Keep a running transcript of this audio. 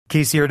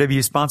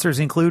KCRW sponsors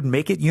include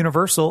Make It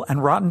Universal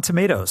and Rotten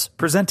Tomatoes,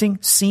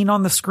 presenting Scene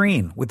on the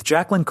Screen with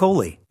Jacqueline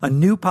Coley, a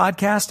new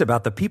podcast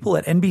about the people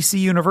at NBC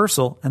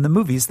Universal and the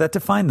movies that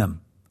define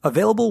them.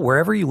 Available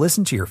wherever you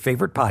listen to your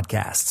favorite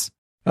podcasts.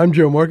 I'm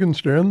Joe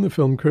Morgenstern, the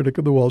film critic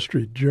of the Wall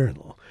Street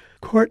Journal.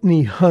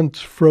 Courtney Hunt's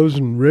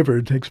Frozen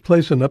River takes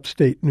place in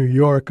upstate New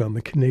York on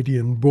the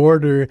Canadian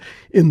border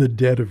in the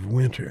dead of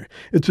winter.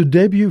 It's a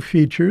debut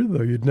feature,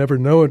 though you'd never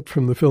know it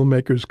from the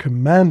filmmaker's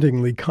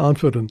commandingly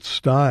confident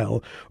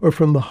style or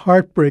from the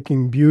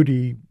heartbreaking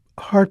beauty,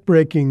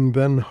 heartbreaking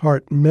then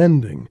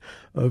heart-mending,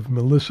 of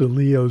Melissa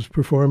Leo's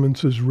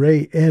performance as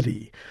Ray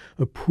Eddy,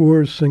 a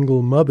poor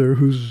single mother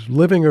who's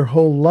living her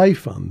whole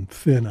life on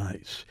thin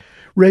ice.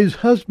 Ray's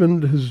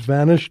husband has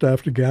vanished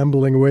after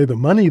gambling away the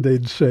money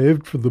they'd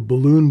saved for the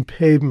balloon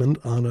pavement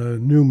on a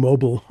new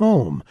mobile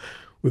home.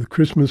 With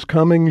Christmas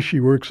coming, she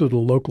works at a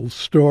local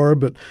store,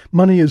 but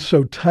money is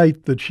so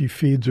tight that she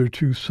feeds her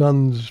two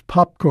sons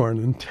popcorn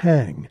and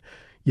Tang.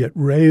 Yet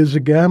Ray is a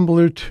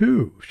gambler,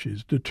 too.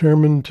 She's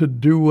determined to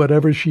do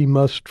whatever she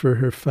must for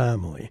her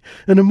family.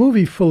 In a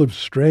movie full of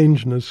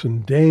strangeness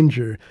and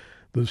danger,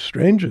 the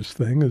strangest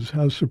thing is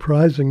how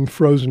surprising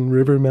Frozen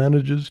River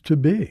manages to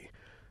be.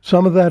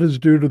 Some of that is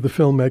due to the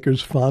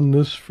filmmaker's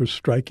fondness for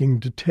striking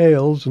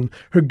details and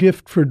her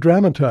gift for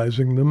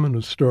dramatizing them in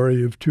a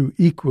story of two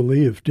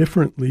equally, if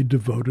differently,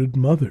 devoted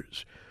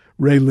mothers.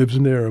 Ray lives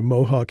near a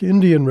Mohawk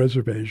Indian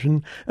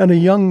reservation, and a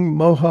young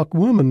Mohawk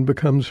woman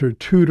becomes her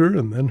tutor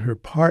and then her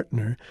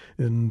partner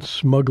in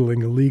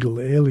smuggling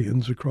illegal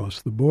aliens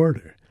across the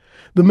border.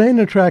 The main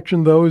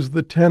attraction, though, is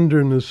the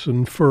tenderness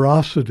and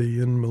ferocity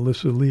in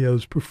Melissa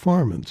Leo's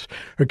performance.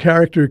 Her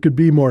character could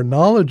be more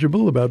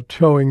knowledgeable about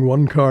towing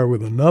one car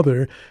with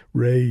another.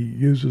 Ray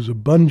uses a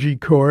bungee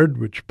cord,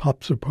 which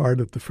pops apart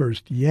at the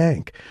first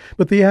yank.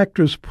 But the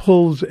actress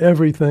pulls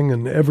everything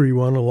and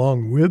everyone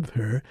along with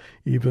her,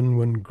 even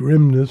when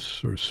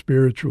grimness or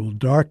spiritual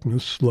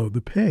darkness slow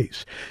the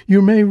pace.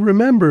 You may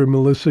remember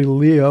Melissa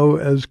Leo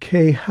as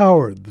Kay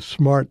Howard, the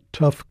smart,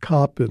 tough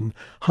cop in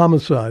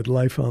Homicide: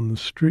 Life on the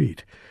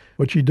Street.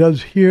 What she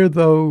does here,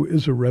 though,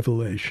 is a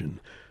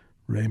revelation.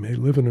 Ray may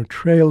live in a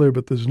trailer,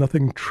 but there's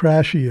nothing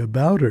trashy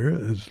about her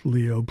as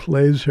Leo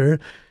plays her.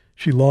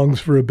 She longs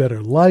for a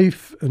better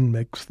life and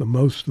makes the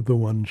most of the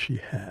one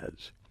she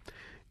has.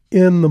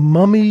 In The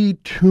Mummy,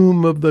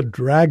 Tomb of the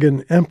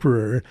Dragon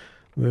Emperor,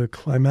 the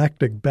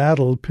climactic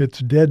battle pits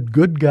dead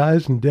good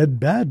guys and dead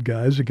bad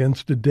guys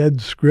against a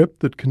dead script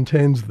that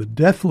contains the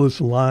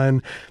deathless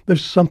line,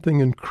 "There's something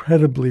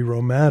incredibly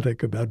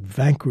romantic about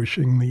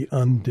vanquishing the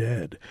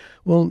undead."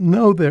 Well,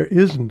 no, there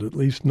isn't, at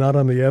least not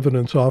on the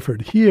evidence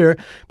offered here,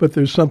 but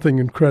there's something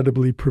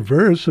incredibly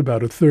perverse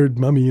about a third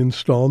Mummy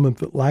installment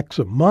that lacks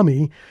a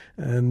mummy,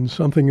 and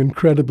something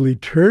incredibly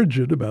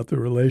turgid about the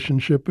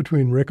relationship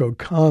between Rick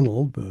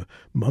O'Connell, the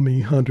mummy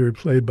hunter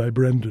played by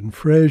Brendan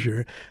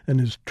Fraser, and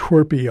his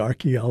twerpy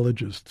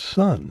archaeologist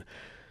son.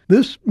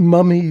 This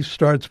Mummy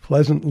starts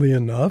pleasantly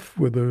enough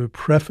with a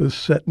preface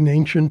set in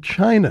ancient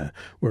China,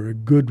 where a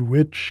good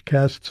witch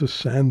casts a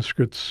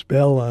Sanskrit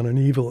spell on an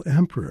evil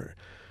emperor.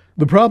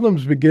 The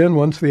problems begin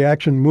once the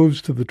action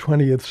moves to the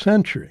 20th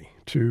century,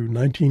 to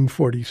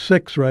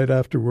 1946, right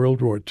after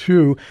World War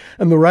II,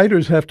 and the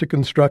writers have to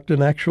construct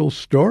an actual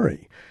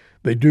story.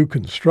 They do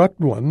construct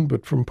one,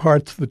 but from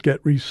parts that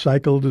get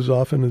recycled as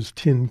often as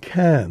tin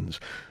cans.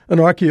 An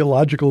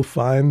archaeological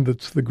find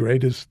that's the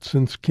greatest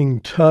since King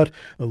Tut,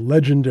 a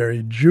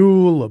legendary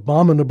jewel,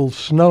 abominable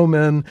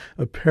snowmen,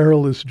 a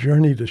perilous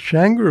journey to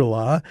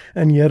Shangri-La,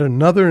 and yet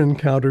another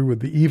encounter with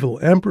the evil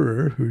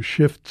emperor who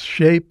shifts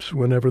shapes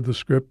whenever the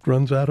script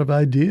runs out of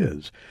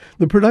ideas.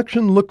 The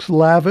production looks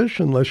lavish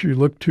unless you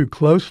look too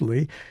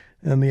closely,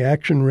 and the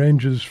action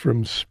ranges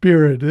from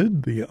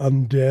spirited, the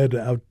undead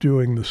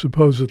outdoing the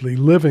supposedly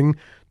living,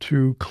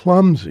 to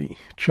clumsy,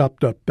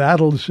 chopped-up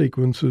battle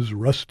sequences,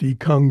 rusty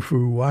kung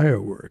fu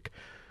wirework.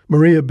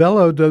 Maria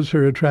Bello does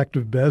her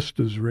attractive best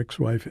as Rick's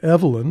wife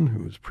Evelyn,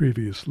 who was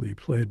previously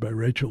played by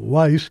Rachel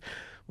Weisz,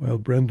 while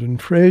Brendan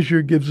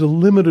Fraser gives a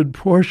limited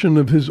portion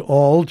of his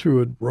all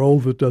to a role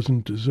that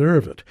doesn't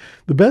deserve it.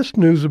 The best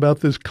news about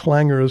this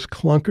clangorous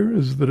clunker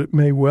is that it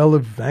may well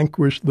have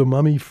vanquished the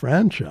Mummy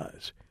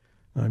franchise.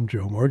 I'm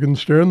Joe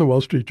Morgenstern, the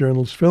Wall Street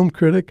Journal's film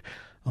critic.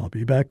 I'll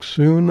be back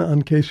soon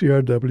on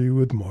KCRW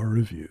with more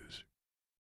reviews.